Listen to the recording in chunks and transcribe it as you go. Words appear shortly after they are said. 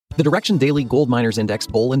The Direxion Daily Gold Miners Index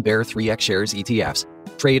Bull and Bear 3X Shares ETFs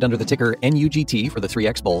trade under the ticker NUGT for the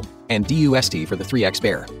 3X Bull and DUST for the 3X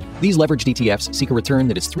Bear. These leveraged ETFs seek a return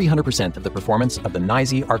that is 300% of the performance of the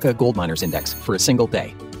NYSE Arca Gold Miners Index for a single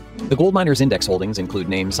day. The Gold Miners Index holdings include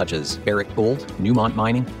names such as Barrick Gold, Newmont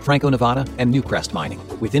Mining, Franco-Nevada, and Newcrest Mining,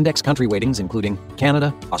 with index country weightings including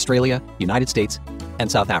Canada, Australia, United States,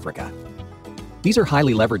 and South Africa. These are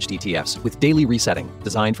highly leveraged ETFs with daily resetting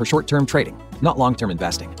designed for short-term trading, not long-term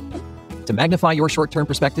investing. To magnify your short-term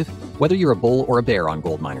perspective, whether you're a bull or a bear on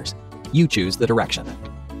gold miners, you choose the Direxion.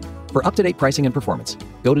 For up-to-date pricing and performance,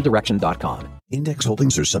 go to Direxion.com. Index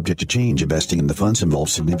holdings are subject to change. Investing in the funds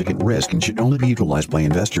involves significant risk and should only be utilized by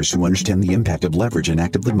investors who understand the impact of leverage and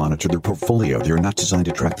actively monitor their portfolio. They are not designed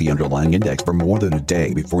to track the underlying index for more than a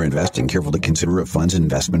day. Before investing, carefully consider a fund's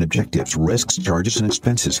investment objectives, risks, charges, and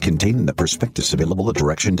expenses contained in the prospectus available at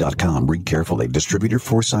Direxion.com. Read carefully. Distributor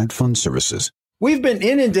Foresight Fund Services. We've been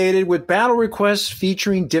inundated with battle requests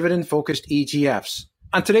featuring dividend-focused ETFs.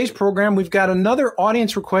 On today's program, we've got another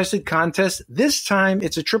audience-requested contest. This time,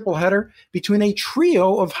 it's a triple header between a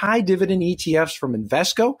trio of high-dividend ETFs from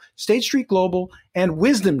Invesco, State Street Global, and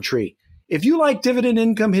WisdomTree. If you like dividend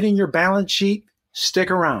income hitting your balance sheet, stick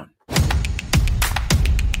around.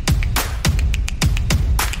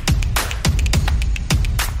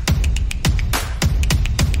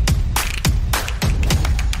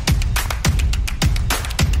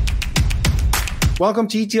 Welcome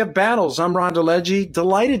to ETF Battles. I'm Ron DeLegge.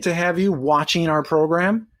 Delighted to have you watching our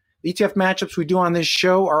program. The ETF matchups we do on this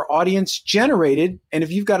show are audience generated. And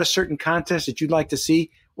if you've got a certain contest that you'd like to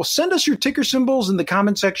see, well, send us your ticker symbols in the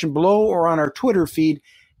comment section below or on our Twitter feed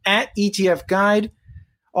at ETF Guide.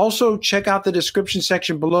 Also, check out the description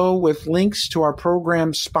section below with links to our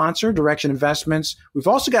program sponsor, Direxion Investments. We've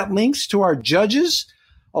also got links to our judges,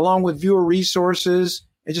 along with viewer resources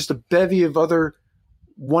and just a bevy of other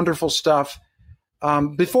wonderful stuff.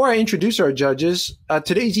 Before I introduce our judges,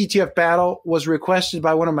 today's ETF battle was requested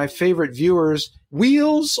by one of my favorite viewers,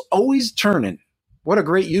 Wheels Always Turnin'. What a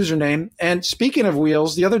great username. And speaking of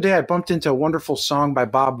wheels, the other day I bumped into a wonderful song by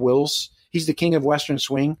Bob Wills. He's the king of Western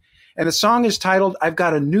swing. And the song is titled, I've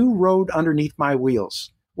Got a New Road Underneath My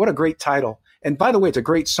Wheels. What a great title. And by the way, it's a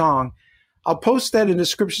great song. I'll post that in the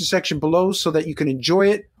description section below so that you can enjoy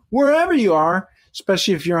it wherever you are,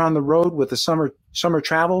 especially if you're on the road with the summer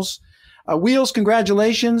travels. Wheels,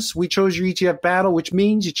 congratulations. We chose your ETF battle, which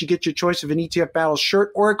means that you get your choice of an ETF battle shirt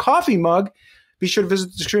or a coffee mug. Be sure to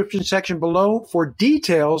visit the description section below for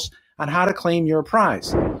details on how to claim your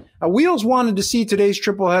prize. Wheels wanted to see today's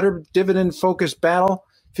triple header dividend-focused battle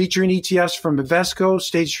featuring ETFs from Invesco,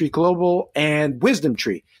 State Street Global, and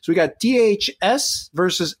WisdomTree. So we got DHS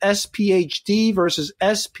versus SPHD versus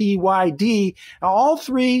SPYD. Now, all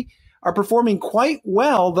three are performing quite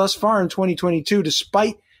well thus far in 2022,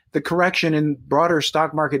 despite the correction in broader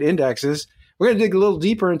stock market indexes. We're going to dig a little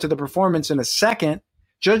deeper into the performance in a second.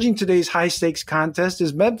 Judging today's high-stakes contest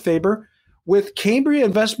is Meb Faber with Cambria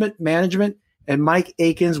Investment Management and Mike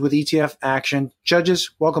Akins with ETF Action.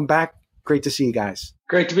 Judges, welcome back. Great to see you guys.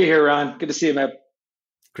 Great to be here, Ron. Good to see you, Meb.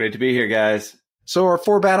 Great to be here, guys. So our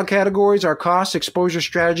four battle categories are cost, exposure,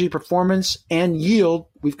 strategy, performance, and yield.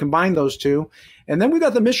 We've combined those two. And then we've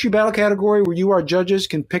got the mystery battle category where you, our judges,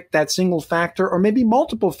 can pick that single factor or maybe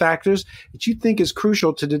multiple factors that you think is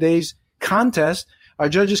crucial to today's contest. Our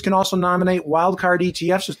judges can also nominate wildcard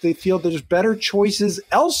ETFs if they feel there's better choices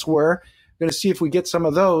elsewhere. We're going to see if we get some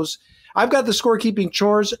of those. I've got the scorekeeping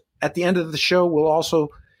chores. At the end of the show, we'll also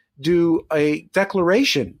do a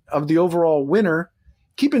declaration of the overall winner.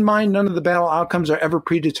 Keep in mind, none of the battle outcomes are ever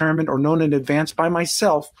predetermined or known in advance by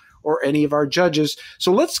myself or any of our judges.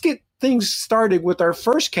 So let's get things started with our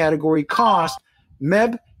first category, cost.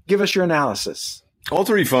 Meb, give us your analysis. All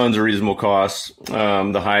three funds are reasonable costs,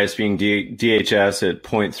 the highest being DHS at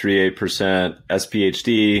 0.38%,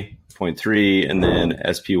 SPHD 0.3%, and then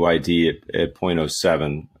SPYD at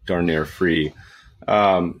 0.07%, darn near free.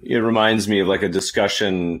 It reminds me of like a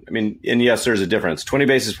discussion. I mean, and yes, there's a difference. 20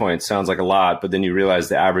 basis points sounds like a lot, but then you realize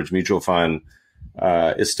the average mutual fund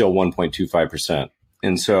is still 1.25%.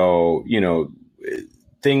 And so,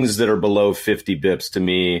 things that are below 50 bips to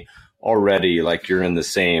me already, like you're in the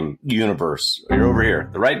same universe. You're over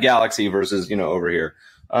here, the right galaxy versus, over here.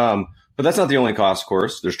 But that's not the only cost, of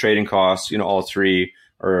course. There's trading costs. All three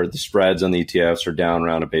are the spreads on the ETFs are down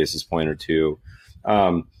around a basis point or two.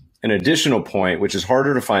 An additional point, which is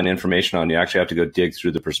harder to find information on, you actually have to go dig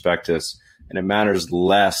through the prospectus, and it matters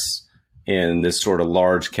less in this sort of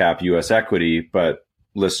large cap U.S. equity, but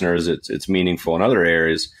listeners, it's meaningful in other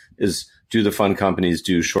areas, is do the fund companies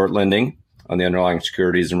do short lending? on the underlying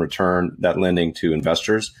securities and return that lending to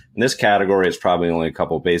investors. In this category, it's probably only a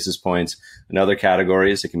couple basis points. In other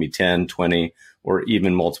categories, it can be 10, 20, or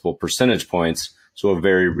even multiple percentage points. So a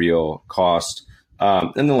very real cost.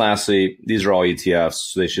 And then lastly, these are all ETFs,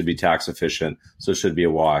 so they should be tax efficient. So it should be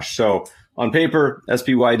a wash. So on paper,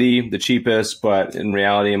 SPYD, the cheapest, but in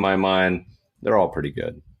reality, in my mind, they're all pretty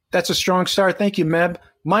good. That's a strong start. Thank you, Meb.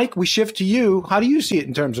 Mike, we shift to you. How do you see it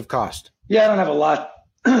in terms of cost? Yeah, I don't have a lot.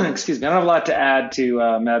 Excuse me. I don't have a lot to add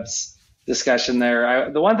to Meb's discussion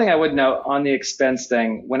there. The one thing I would note on the expense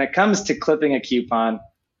thing, when it comes to clipping a coupon,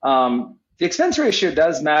 the expense ratio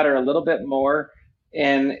does matter a little bit more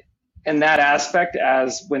in that aspect,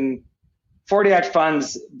 as when 40 Act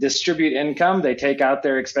funds distribute income, they take out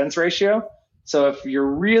their expense ratio. So if you're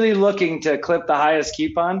really looking to clip the highest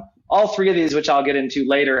coupon, all three of these, which I'll get into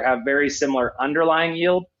later, have very similar underlying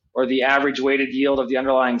yield, or the average weighted yield of the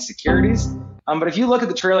underlying securities. But if you look at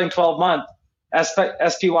the trailing 12-month,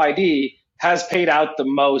 SPYD has paid out the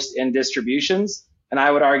most in distributions. And I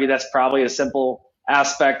would argue that's probably a simple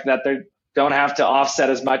aspect that they don't have to offset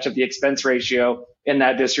as much of the expense ratio in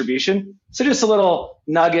that distribution. So just a little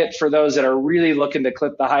nugget for those that are really looking to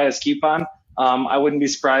clip the highest coupon. I wouldn't be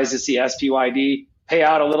surprised to see SPYD pay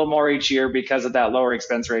out a little more each year because of that lower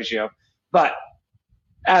expense ratio. But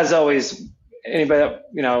as always, anybody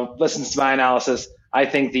that listens to my analysis, I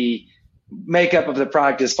think the makeup of the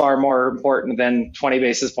product is far more important than 20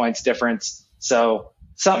 basis points difference. So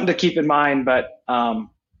something to keep in mind, but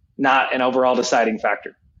not an overall deciding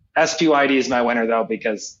factor. SPYD is my winner, though,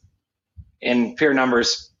 because in pure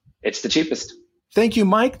numbers, it's the cheapest. Thank you,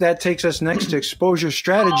 Mike. That takes us next to exposure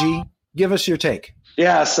strategy. Give us your take.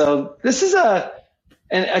 Yeah, so this is a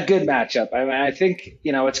good matchup. I mean, I think,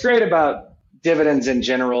 what's great about dividends in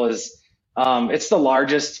general is it's the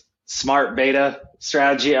largest smart beta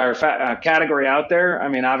strategy or category out there. I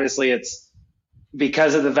mean, obviously, it's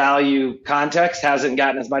because of the value context, hasn't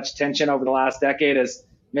gotten as much attention over the last decade as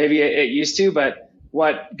maybe it used to. But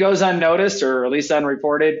what goes unnoticed, or at least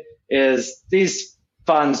unreported, is these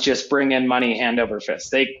funds just bring in money hand over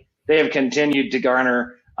fist. They have continued to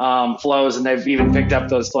garner flows, and they've even picked up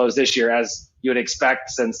those flows this year, as you would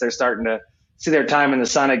expect, since they're starting to see their time in the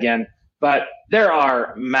sun again. But there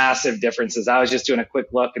are massive differences. I was just doing a quick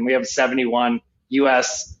look, and we have 71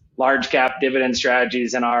 U.S. large cap dividend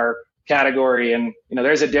strategies in our category. And,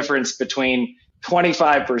 there's a difference between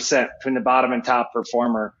 25% between the bottom and top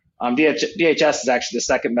performer. DHS is actually the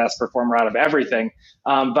second best performer out of everything.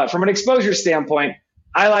 But from an exposure standpoint,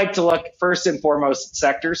 I like to look first and foremost at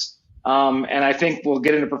sectors. And I think we'll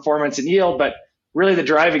get into performance and yield, but really the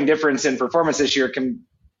driving difference in performance this year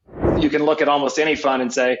you can look at almost any fund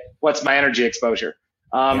and say, what's my energy exposure?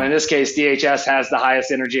 In this case, DHS has the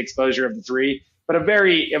highest energy exposure of the three, but a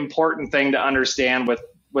very important thing to understand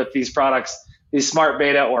with these products, these smart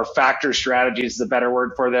beta or factor strategies is a better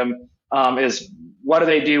word for them, is what do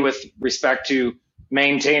they do with respect to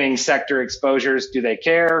maintaining sector exposures? Do they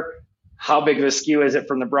care? How big of a skew is it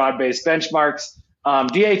from the broad-based benchmarks?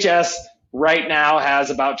 DHS right now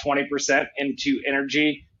has about 20% into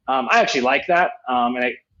energy. I actually like that.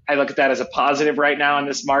 And I look at that as a positive right now in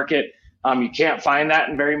this market. You can't find that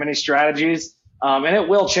in very many strategies. And it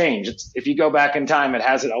will change. If you go back in time, it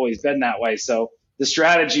hasn't always been that way. So the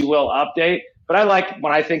strategy will update. But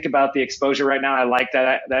when I think about the exposure right now, I like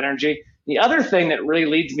that energy. The other thing that really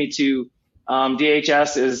leads me to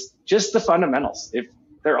DHS is just the fundamentals. If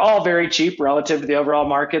they're all very cheap relative to the overall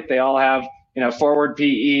market, they all have forward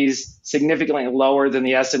PEs significantly lower than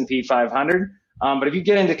the S&P 500. But if you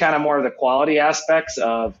get into kind of more of the quality aspects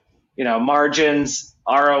of margins,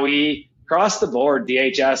 ROE, across the board,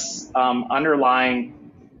 DHS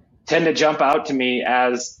underlying tend to jump out to me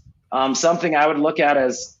as something I would look at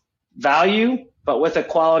as value, but with a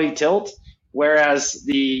quality tilt. Whereas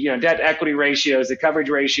the debt equity ratios, the coverage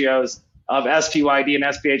ratios of SPYD and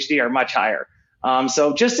SPHD are much higher.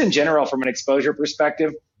 So just in general, from an exposure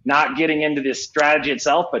perspective, not getting into this strategy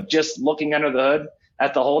itself, but just looking under the hood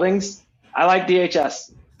at the holdings, I like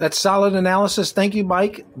DHS. That's solid analysis. Thank you,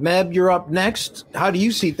 Mike. Meb, you're up next. How do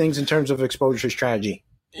you see things in terms of exposure strategy?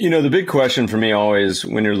 The big question for me always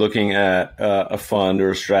when you're looking at a fund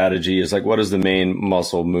or a strategy is like, what is the main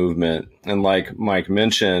muscle movement? And like Mike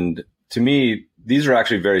mentioned, to me, these are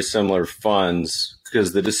actually very similar funds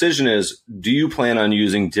because the decision is, do you plan on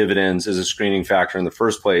using dividends as a screening factor in the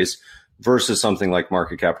first place versus something like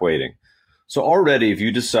market cap weighting? So already, if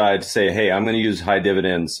you decide to say, hey, I'm going to use high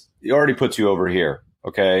dividends, it already puts you over here.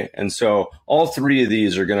 Okay. And so all three of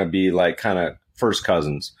these are going to be like kind of first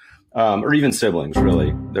cousins. or even siblings,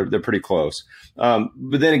 really. They're pretty close. But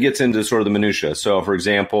then it gets into sort of the minutia. So, for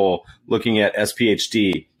example, looking at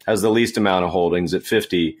SPHD has the least amount of holdings at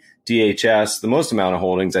 50. DHS, the most amount of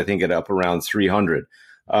holdings, I think, at up around 300.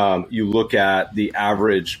 You look at the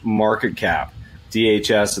average market cap.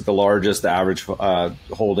 DHS at the largest, the average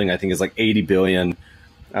holding, I think, is like 80 billion.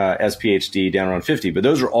 SPHD down around 50. But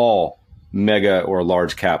those are all mega or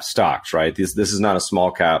large cap stocks, right? This is not a small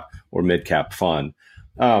cap or mid cap fund.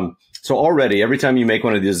 So already, every time you make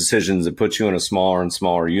one of these decisions, it puts you in a smaller and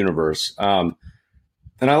smaller universe. And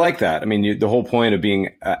I like that. I mean, the whole point of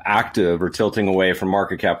being active or tilting away from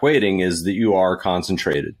market cap weighting is that you are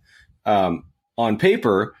concentrated. On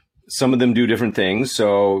paper, some of them do different things.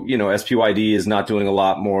 So, SPYD is not doing a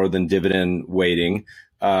lot more than dividend weighting.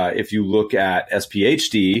 If you look at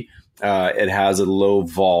SPHD, it has a low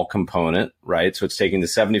vol component, right? So it's taking the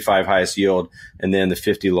 75 highest yield and then the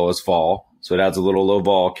 50 lowest vol. So it adds a little low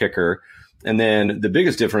vol kicker. And then the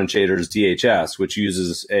biggest differentiator is DHS, which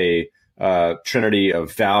uses a trinity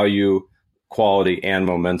of value, quality, and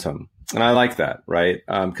momentum. And I like that, right?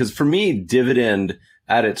 Because for me, dividend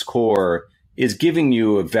at its core is giving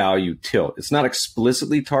you a value tilt. It's not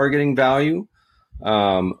explicitly targeting value,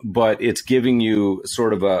 but it's giving you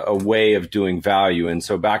sort of a way of doing value. And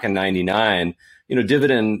so back in 99,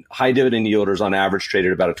 high dividend yielders on average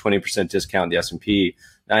traded about a 20% discount. The S&P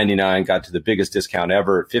 99 got to the biggest discount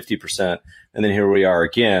ever at 50%. And then here we are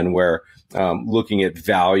again, where looking at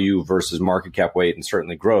value versus market cap weight and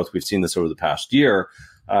certainly growth, we've seen this over the past year,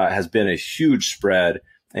 has been a huge spread.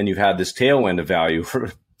 And you've had this tailwind of value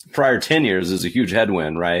for prior 10 years is a huge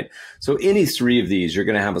headwind, right? So any three of these, you're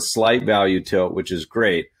going to have a slight value tilt, which is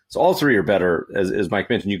great. So all three are better. As Mike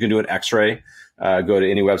mentioned, you can do an X-ray, go to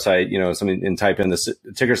any website, and type in the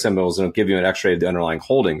ticker symbols and it'll give you an X-ray of the underlying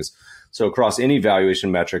holdings. So across any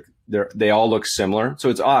valuation metric, they all look similar. So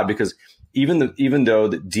it's odd because even though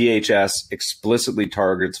the DHS explicitly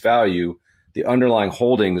targets value, the underlying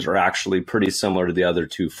holdings are actually pretty similar to the other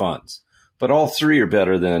two funds. But all three are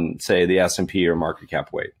better than, say, the S&P or market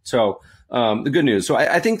cap weight. So the good news. So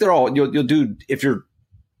I think they're all, you'll do, if you're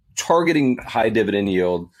targeting high dividend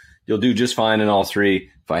yield, you'll do just fine in all three.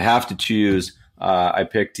 If I have to choose, I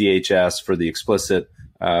pick DHS for the explicit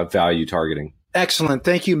value targeting. Excellent.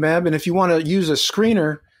 Thank you, Meb. And if you want to use a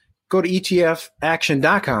screener, go to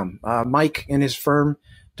etfaction.com. Mike and his firm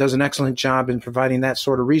does an excellent job in providing that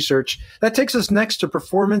sort of research. That takes us next to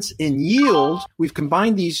performance in yield. We've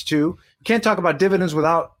combined these two. Can't talk about dividends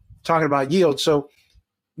without talking about yield. So,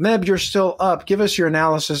 Meb, you're still up. Give us your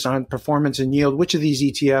analysis on performance and yield. Which of these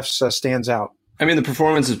ETFs stands out? I mean, the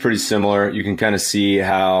performance is pretty similar. You can kind of see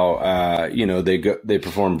how they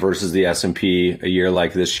perform versus the S&P. A year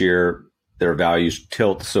like this year, their values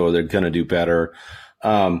tilt, so they're going to do better.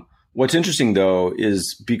 What's interesting, though,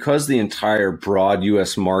 is because the entire broad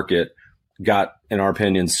U.S. market got, in our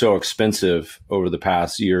opinion, so expensive over the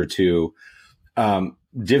past year or two,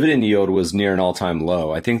 dividend yield was near an all-time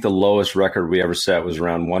low. I think the lowest record we ever set was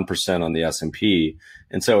around 1% on the S&P.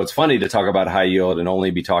 And so it's funny to talk about high yield and only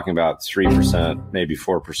be talking about 3%, maybe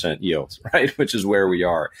 4% yields, right? Which is where we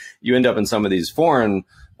are. You end up in some of these foreign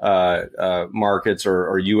markets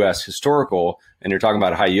or U.S. historical, and you're talking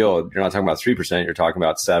about high yield. You're not talking about 3%. You're talking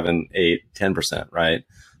about 7, 8, 10%, right?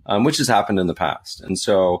 Which has happened in the past. And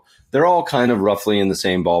so they're all kind of roughly in the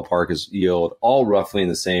same ballpark as yield, all roughly in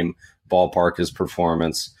the same ballpark as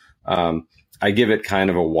performance. I give it kind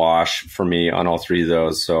of a wash for me on all three of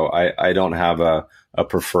those. So I don't have a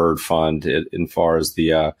preferred fund in far as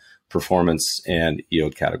the performance and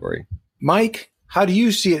yield category. Mike, how do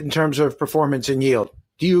you see it in terms of performance and yield?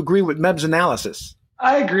 Do you agree with Meb's analysis?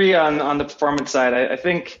 I agree on the performance side. I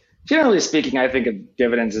think, generally speaking, I think of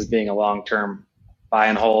dividends as being a long-term buy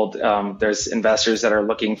and hold. There's investors that are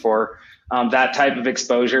looking for that type of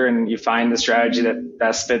exposure, and you find the strategy that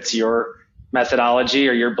best fits your methodology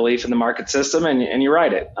or your belief in the market system, and you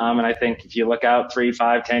write it. And I think if you look out 3,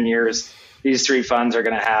 5, 10 years, these three funds are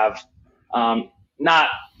going to have not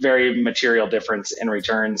very material difference in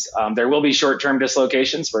returns. There will be short-term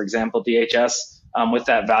dislocations. For example, DHS with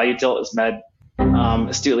that value tilt, as Med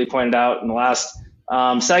astutely pointed out in the last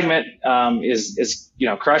segment, is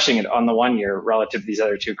crushing it on the 1 year relative to these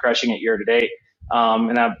other two, crushing it year to date.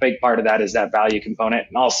 And a big part of that is that value component,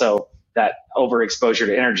 and also that overexposure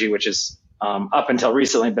to energy, which is up until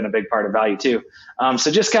recently been a big part of value too.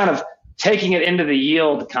 So just kind of taking it into the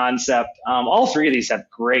yield concept, all three of these have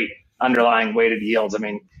great underlying weighted yields. I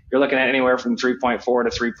mean, you're looking at anywhere from 3.4 to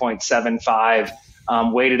 3.75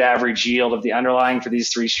 weighted average yield of the underlying for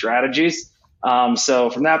these three strategies. So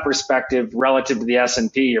from that perspective, relative to the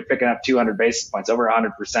S&P, you're picking up 200 basis points, over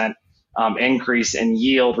 100% increase in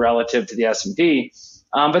yield relative to the S&P.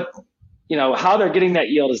 But how they're getting that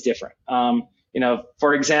yield is different.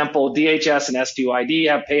 For example, DHS and SPYD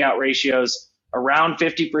have payout ratios around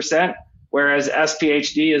 50%, whereas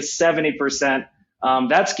SPHD is 70%.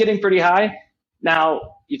 That's getting pretty high.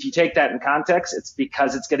 Now, if you take that in context, it's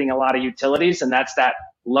because it's getting a lot of utilities, and that's that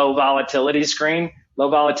low volatility screen. Low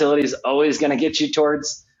volatility is always going to get you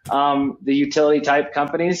towards the utility type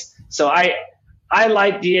companies. So I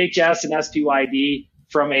like DHS and SPYD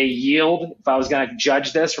from a yield. If I was going to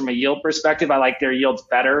judge this from a yield perspective, I like their yields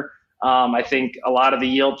better. I think a lot of the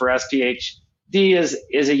yield for SPHD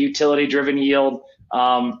is a utility driven yield,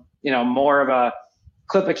 more of a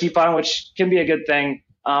clip a coupon, which can be a good thing.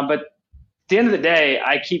 But at the end of the day,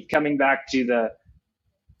 I keep coming back to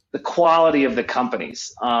the quality of the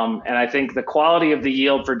companies. And I think the quality of the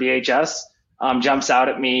yield for DHS jumps out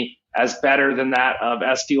at me as better than that of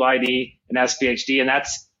SPYD and SPHD. And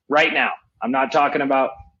that's right now. I'm not talking about,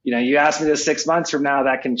 you asked me this 6 months from now,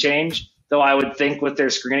 that can change. Though I would think with their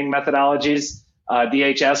screening methodologies,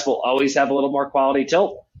 DHS will always have a little more quality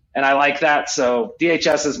tilt. And I like that. So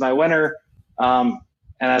DHS is my winner. And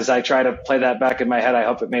as I try to play that back in my head, I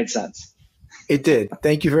hope it made sense. It did.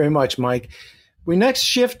 Thank you very much, Mike. We next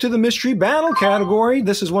shift to the mystery battle category.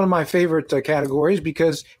 This is one of my favorite categories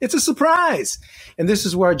because it's a surprise. And this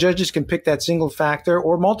is where our judges can pick that single factor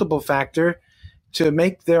or multiple factor to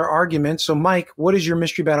make their argument. So, Mike, what is your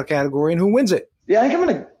mystery battle category and who wins it? Yeah, I think I'm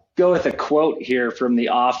going to go with a quote here from The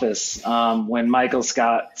Office when Michael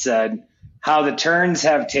Scott said, "How the turns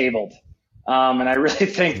have tabled." And I really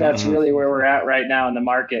think that's really where we're at right now in the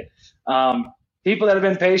market. People that have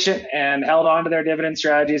been patient and held on to their dividend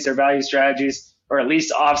strategies, their value strategies, or at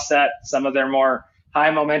least offset some of their more high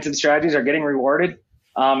momentum strategies are getting rewarded.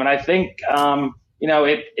 And I think,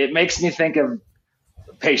 it makes me think of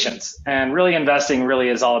patience, and really investing really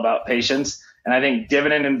is all about patience. And I think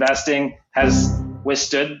dividend investing has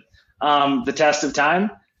withstood the test of time.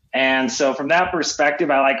 And so from that perspective,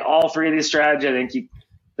 I like all three of these strategies. I think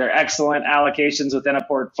they're excellent allocations within a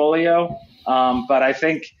portfolio. But I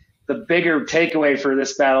think the bigger takeaway for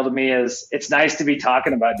this battle to me is it's nice to be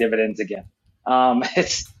talking about dividends again.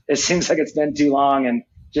 It seems like it's been too long, and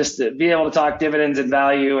just to be able to talk dividends and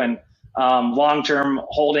value and long-term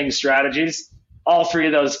holding strategies, all three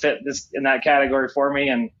of those fit in that category for me.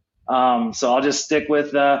 And so I'll just stick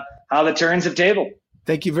with how the turns have tabled.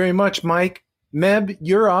 Thank you very much, Mike. Meb,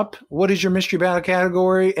 you're up. What is your mystery battle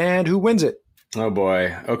category and who wins it? Oh,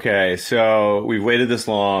 boy. Okay. So we've waited this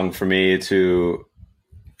long for me to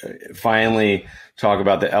finally talk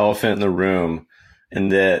about the elephant in the room,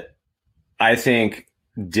 and that I think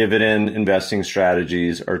dividend investing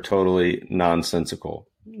strategies are totally nonsensical.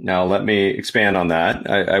 Now, let me expand on that.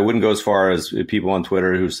 I wouldn't go as far as people on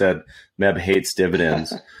Twitter who said Meb hates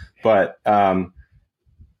dividends, but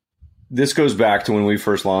this goes back to when we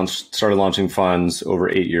first started launching funds over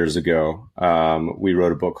 8 years ago. We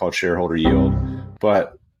wrote a book called Shareholder Yield.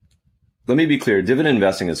 But let me be clear, dividend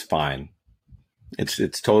investing is fine.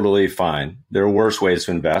 It's totally fine. There are worse ways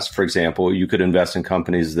to invest. For example, you could invest in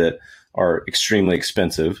companies that are extremely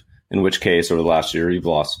expensive, in which case over the last year, you've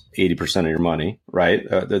lost 80% of your money, right?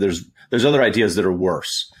 There's other ideas that are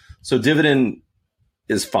worse. So dividend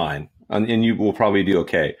is fine, and you will probably do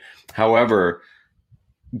okay. However,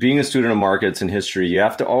 being a student of markets and history, you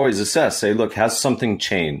have to always assess, say, look, has something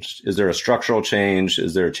changed? Is there a structural change?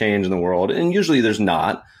 Is there a change in the world? And usually there's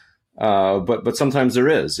not, but sometimes there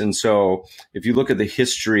is. And so if you look at the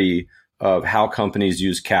history of how companies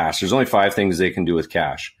use cash, there's only 5 things they can do with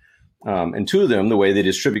cash. And 2 of them, the way they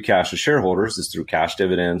distribute cash to shareholders is through cash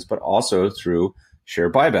dividends, but also through share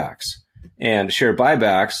buybacks. And share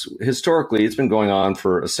buybacks, historically, it's been going on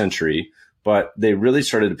for a century, but they really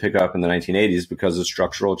started to pick up in the 1980s because of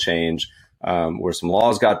structural change, where some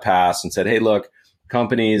laws got passed and said, hey, look,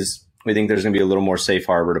 companies, we think there's going to be a little more safe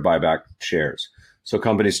harbor to buy back shares. So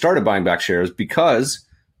companies started buying back shares because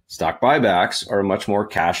stock buybacks are a much more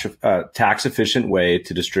tax efficient way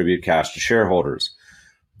to distribute cash to shareholders.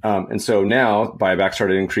 And so now buybacks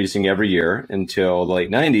started increasing every year until the late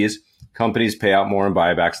 90s. Companies pay out more in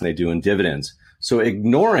buybacks than they do in dividends. So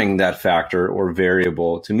ignoring that factor or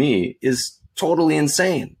variable to me is totally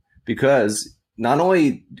insane, because not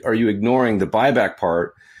only are you ignoring the buyback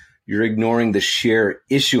part, you're ignoring the share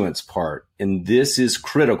issuance part. And this is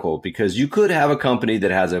critical, because you could have a company that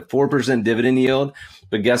has a 4% dividend yield,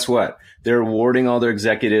 but guess what? They're awarding all their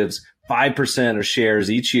executives 5% of shares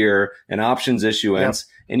each year and options issuance,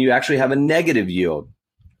 and you actually have a negative yield.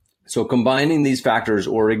 So combining these factors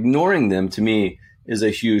or ignoring them, to me, is a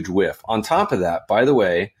huge whiff. On top of that, by the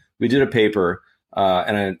way, we did a paper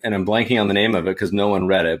and I'm blanking on the name of it because no one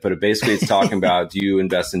read it, but basically it's talking about, do you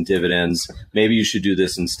invest in dividends? Maybe you should do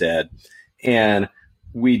this instead. And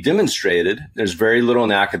we demonstrated, there's very little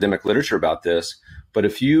in academic literature about this, but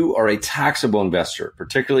if you are a taxable investor,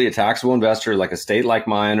 particularly a taxable investor like a state like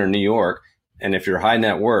mine or New York, and if you're high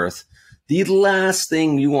net worth, the last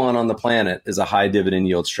thing you want on the planet is a high dividend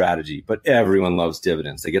yield strategy. But everyone loves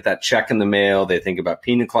dividends. They get that check in the mail. They think about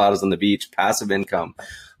pina coladas on the beach, passive income.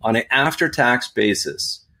 On an after-tax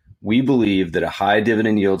basis, we believe that a high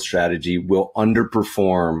dividend yield strategy will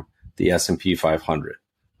underperform the S&P 500.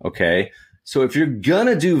 Okay? So if you're going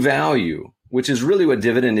to do value, which is really what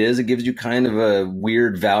dividend is, it gives you kind of a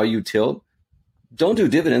weird value tilt. Don't do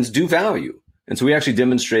dividends, do value. And so we actually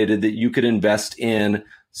demonstrated that you could invest in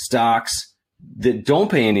stocks that don't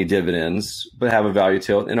pay any dividends, but have a value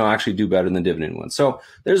tilt and will actually do better than dividend ones. So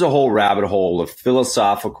there's a whole rabbit hole of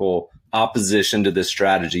philosophical opposition to this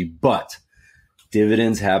strategy, but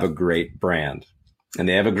dividends have a great brand and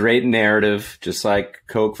they have a great narrative, just like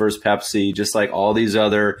Coke versus Pepsi, just like all these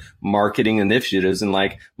other marketing initiatives. And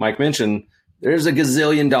like Mike mentioned, there's a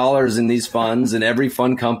gazillion dollars in these funds and every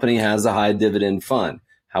fund company has a high dividend fund.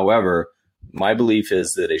 However, my belief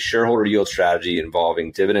is that a shareholder yield strategy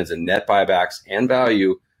involving dividends and net buybacks and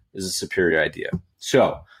value is a superior idea.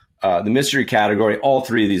 So the mystery category, all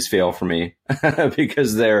three of these fail for me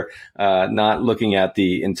because they're not looking at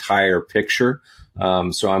the entire picture.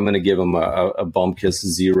 So I'm going to give them a Bumkiss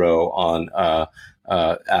 0 on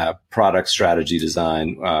product strategy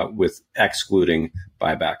design with excluding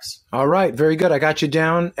buybacks. All right. Very good. I got you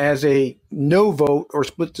down as a no vote or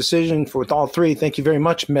split decision with all three. Thank you very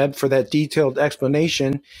much, Meb, for that detailed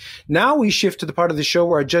explanation. Now we shift to the part of the show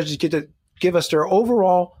where our judges get to give us their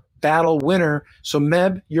overall battle winner. So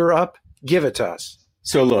Meb, you're up. Give it to us.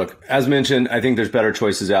 So look, as mentioned, I think there's better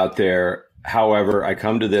choices out there. However, I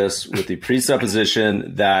come to this with the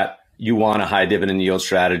presupposition that you want a high dividend yield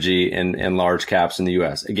strategy in large caps in the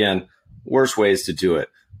US. Again, worse ways to do it.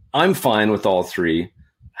 I'm fine with all three.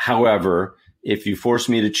 However, if you force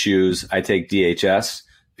me to choose, I take DHS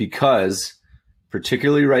because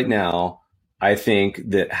particularly right now, I think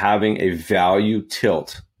that having a value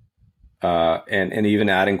tilt and even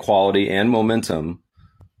adding quality and momentum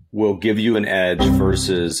will give you an edge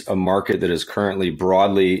versus a market that is currently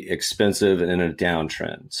broadly expensive and in a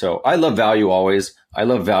downtrend. So I love value always. I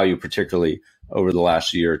love value particularly over the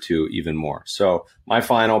last year or two even more. So my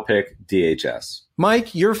final pick, DHS.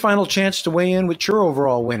 Mike, your final chance to weigh in with your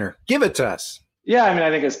overall winner. Give it to us. Yeah, I mean, I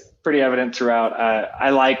think it's pretty evident throughout.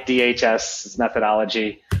 I like DHS's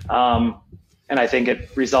methodology, and I think it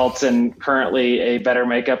results in currently a better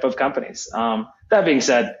makeup of companies. That being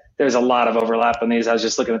said, there's a lot of overlap in these. I was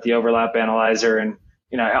just looking at the overlap analyzer, and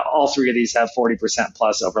all three of these have 40%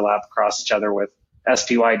 plus overlap across each other with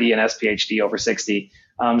SPYD and SPHD over 60.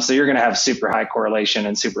 So you're going to have super high correlation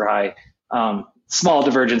and super high small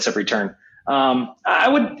divergence of return. I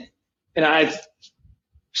would, I'm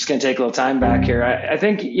just going to take a little time back here. I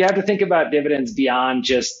think you have to think about dividends beyond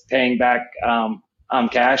just paying back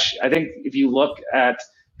cash. I think if you look at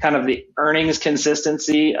kind of the earnings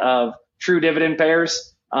consistency of true dividend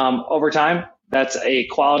payers over time, that's a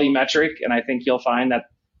quality metric. And I think you'll find that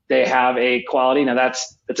they have a quality. Now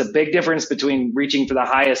that's a big difference between reaching for the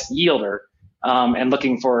highest yielder and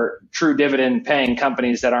looking for true dividend paying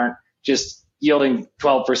companies that aren't just yielding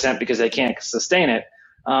 12% because they can't sustain it.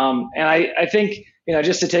 And I think,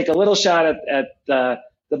 just to take a little shot at the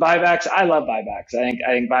buybacks, I love buybacks. I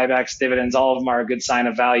think buybacks, dividends, all of them are a good sign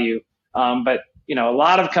of value. But a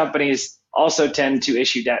lot of companies also tend to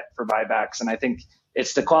issue debt for buybacks. And I think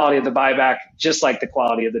it's the quality of the buyback, just like the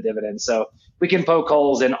quality of the dividend. So we can poke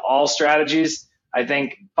holes in all strategies. I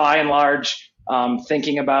think by and large,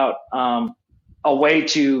 thinking about a way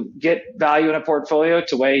to get value in a portfolio,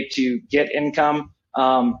 to way to get income,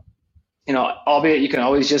 albeit you can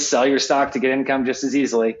always just sell your stock to get income just as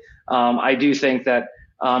easily. I do think that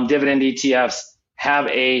dividend ETFs have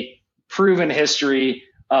a proven history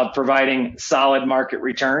of providing solid market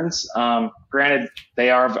returns. Granted, they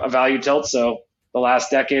are a value tilt, so the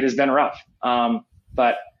last decade has been rough.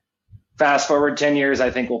 But fast forward 10 years, I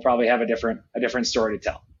think we'll probably have a different story to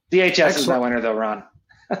tell. DHS Excellent. Is my winner, though, Ron.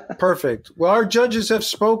 Perfect. Well, our judges have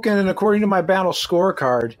spoken, and according to my battle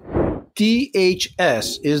scorecard,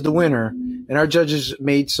 DHS is the winner. And our judges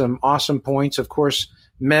made some awesome points. Of course,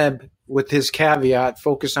 Meb, with his caveat,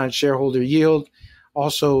 focus on shareholder yield,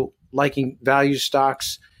 also liking value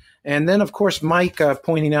stocks. And then, of course, Mike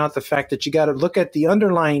pointing out the fact that you got to look at the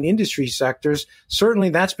underlying industry sectors.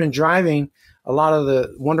 Certainly, that's been driving a lot of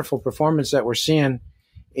the wonderful performance that we're seeing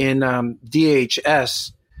in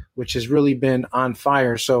DHS. which has really been on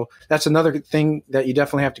fire. So that's another thing that you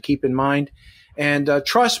definitely have to keep in mind. And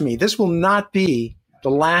trust me, this will not be the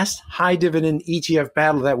last high dividend ETF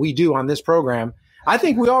battle that we do on this program. I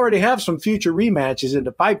think we already have some future rematches in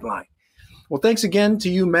the pipeline. Well, thanks again to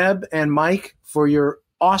you, Meb and Mike, for your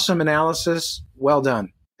awesome analysis. Well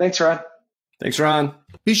done. Thanks, Ron. Thanks, Ron.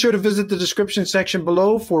 Be sure to visit the description section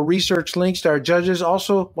below for research links to our judges.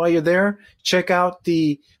 Also, while you're there, check out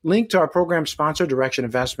the link to our program sponsor, Direxion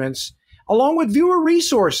Investments, along with viewer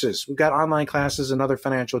resources. We've got online classes and other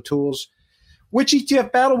financial tools. Which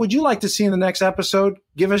ETF battle would you like to see in the next episode?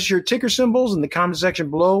 Give us your ticker symbols in the comment section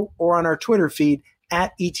below or on our Twitter feed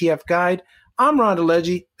at ETF Guide. I'm Ron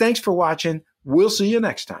DeLegge. Thanks for watching. We'll see you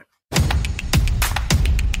next time.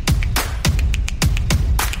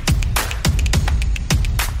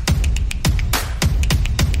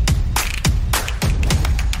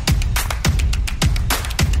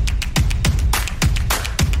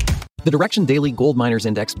 The Direxion Daily Gold Miners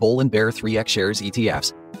Index Bull and Bear 3X shares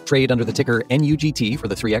ETFs trade under the ticker NUGT for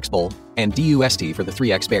the 3X Bull and DUST for the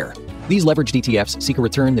 3X Bear. These leveraged ETFs seek a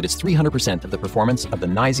return that is 300% of the performance of the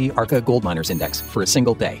NYSE Arca Gold Miners Index for a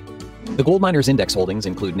single day. The Gold Miners Index holdings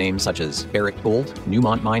include names such as Barrick Gold,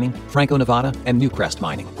 Newmont Mining, Franco-Nevada, and Newcrest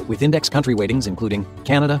Mining, with index country weightings including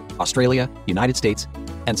Canada, Australia, United States,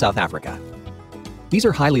 and South Africa. These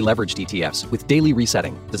are highly leveraged ETFs with daily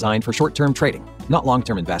resetting designed for short-term trading, not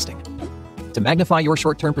long-term investing. To magnify your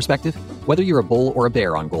short-term perspective, whether you're a bull or a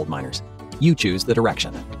bear on gold miners, you choose the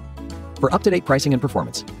Direxion. For up-to-date pricing and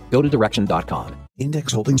performance, go to Direxion.com.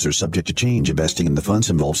 Index holdings are subject to change. Investing in the funds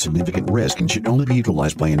involves significant risk and should only be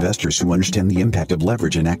utilized by investors who understand the impact of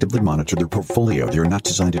leverage and actively monitor their portfolio. They are not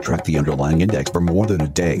designed to track the underlying index for more than a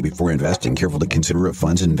day. Before investing, carefully consider a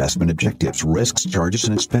fund's investment objectives, risks, charges,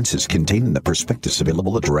 and expenses contained in the prospectus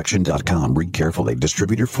available at Direxion.com. Read carefully.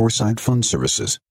 Distributor Foresight Fund Services.